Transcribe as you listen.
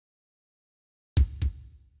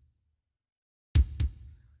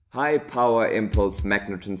High-power impulse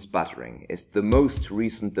magneton sputtering is the most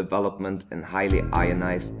recent development in highly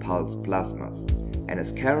ionized pulse plasmas and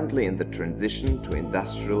is currently in the transition to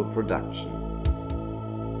industrial production.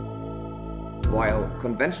 While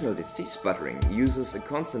conventional DC sputtering uses a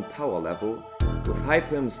constant power level, with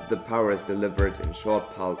HiPIMs the power is delivered in short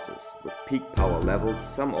pulses, with peak power levels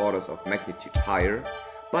some orders of magnitude higher,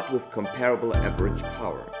 but with comparable average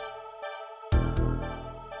power.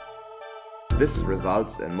 This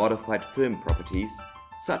results in modified film properties,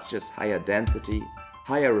 such as higher density,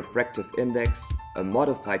 higher refractive index, a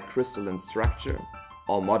modified crystalline structure,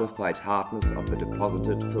 or modified hardness of the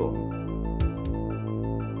deposited films.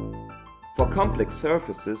 For complex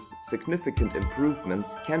surfaces, significant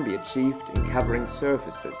improvements can be achieved in covering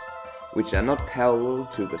surfaces, which are not parallel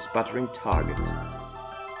to the sputtering target.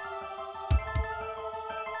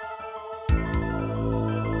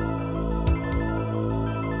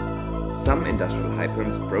 Some industrial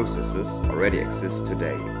HiPIMs processes already exist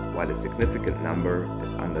today, while a significant number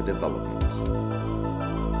is under development.